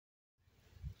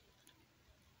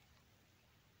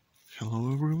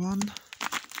Hello everyone,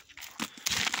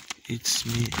 it's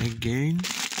me again,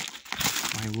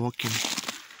 my walking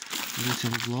little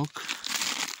vlog.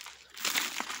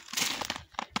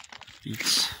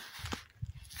 It's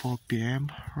 4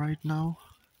 p.m. right now.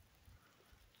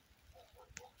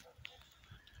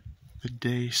 The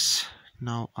days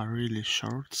now are really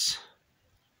short.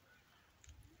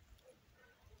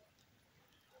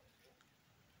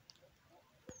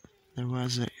 The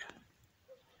weather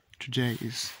today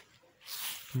is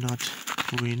not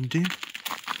windy.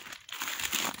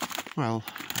 Well,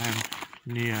 I'm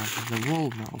near the wall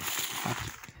now, but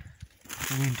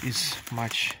the wind is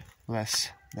much less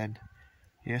than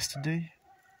yesterday,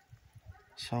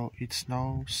 so it's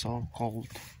now so cold.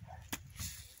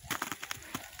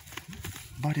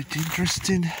 But it's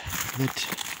interesting that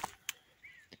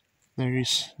there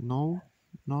is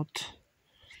not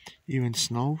even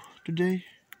snow today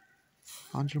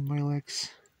under my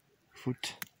legs,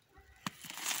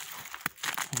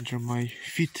 under my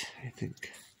feet, I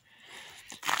think.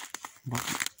 But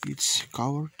it's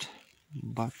covered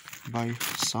by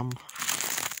some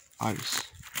ice.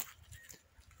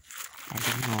 I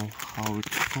don't know how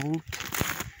it's called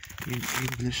in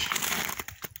English,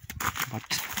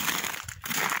 but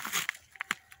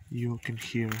you can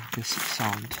hear this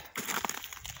sound.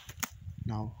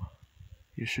 Now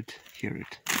you should hear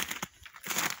it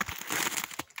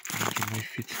under my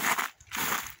feet.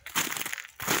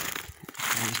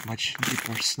 There is much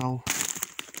deeper snow,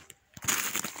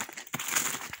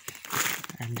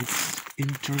 and it's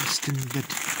interesting that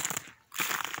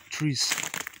trees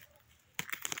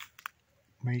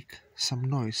make some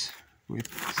noise with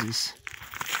this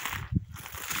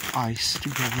ice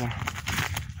together.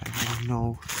 I don't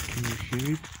know, can you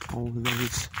hear it? Oh, there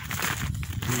is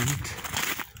wind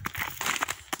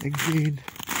again.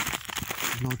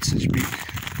 Not such big,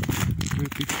 very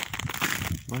big,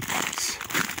 but it's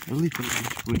a little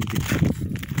bit windy.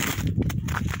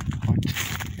 But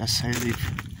as I live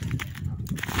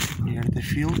near the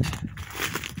field,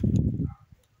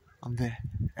 on the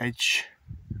edge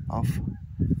of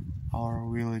our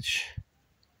village,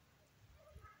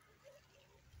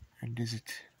 and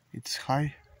it's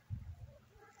high,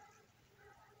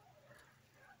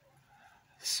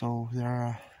 so there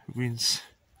are winds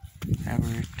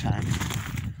every time.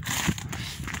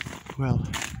 Well,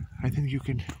 I think you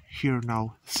can hear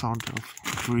now the sound of a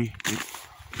tree with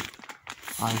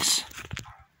ice.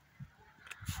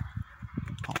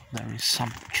 Oh, there is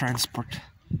some transport.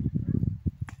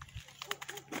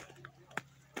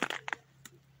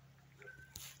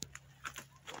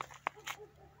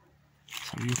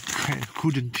 So you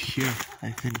couldn't hear,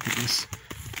 I think, this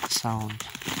sound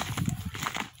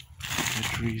of the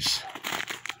trees.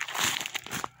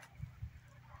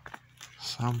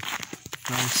 Some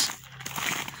guys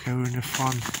having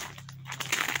fun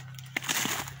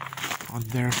on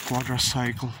their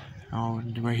quadricycle or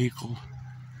in the vehicle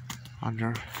on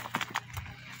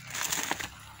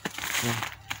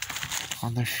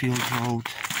the field road.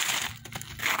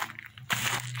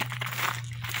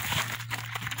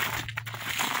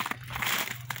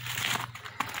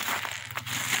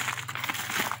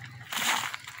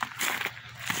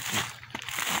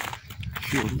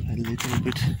 Feel a little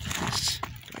bit this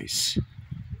ice.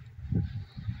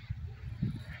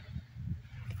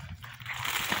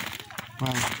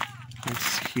 Well,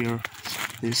 let's hear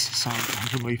this sound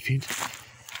under my feet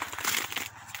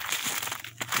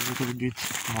a little bit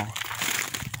more.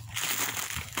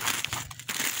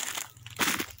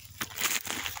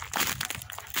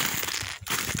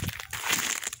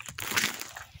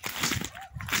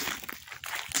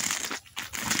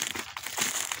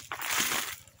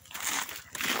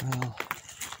 Well,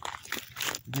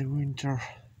 the winter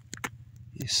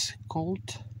is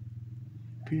cold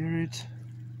period,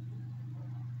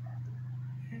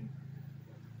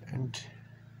 and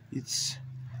it's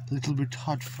a little bit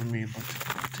hot for me,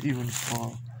 but even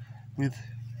with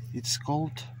it's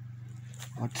cold,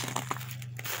 but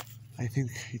I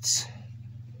think it's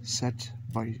set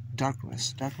by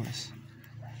darkness.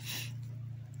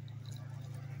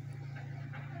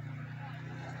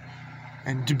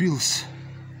 And the bills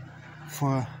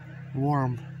for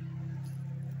warm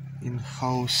in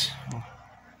house. Oh,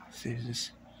 see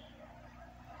this.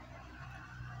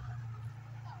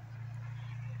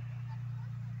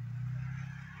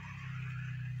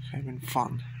 Having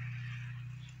fun.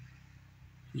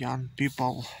 Young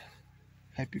people,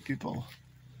 happy people.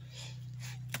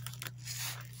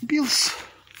 Bills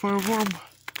for warm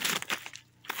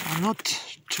are not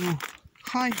too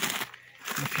high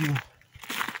if you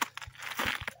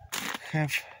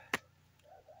have,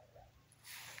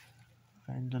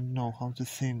 I don't know how to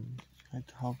think,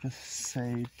 how to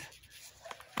say it,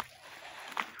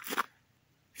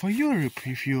 for Europe,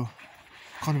 if you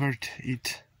convert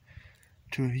it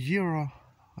to euro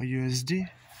or USD,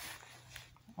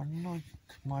 are not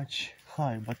much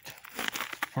high, but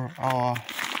for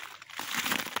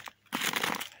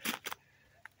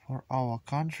our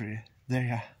country they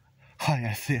are high.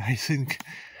 I think,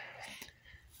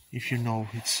 if you know,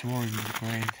 it's war in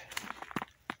Ukraine,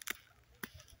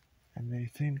 and I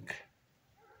think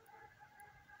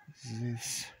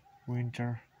this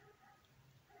winter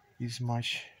is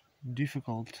much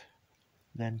difficult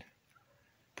than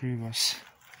previous.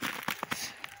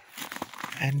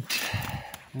 And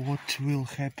what will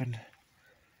happen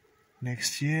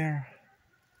next year,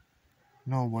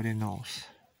 nobody knows.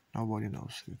 Nobody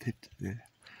knows. The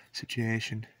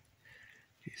situation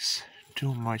is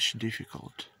too much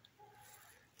difficult.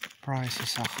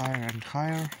 Prices are higher and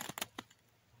higher,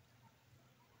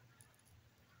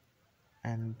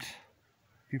 and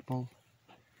people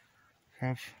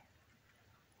have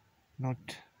not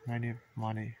many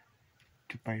money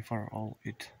to pay for all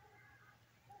it.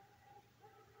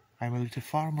 I'm a little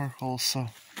farmer also.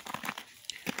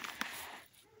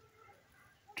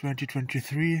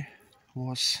 2023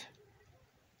 was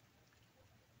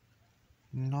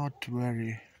not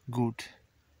very good.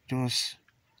 It was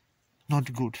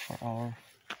not good for our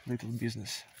little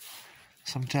business.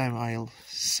 Sometime I'll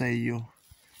say you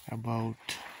about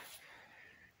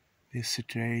this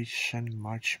situation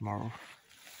much more.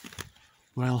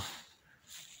 Well,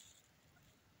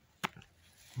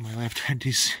 my left hand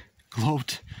is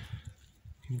gloved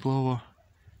in glover,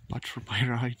 but my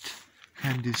right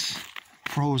hand is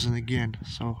frozen again,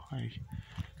 so I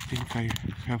think I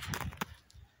have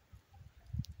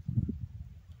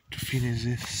to finish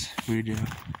this video.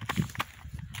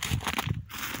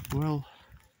 Well,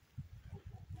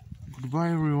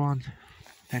 goodbye everyone.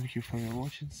 Thank you for your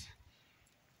watching.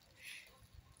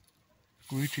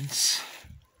 Greetings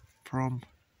from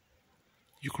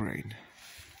Ukraine.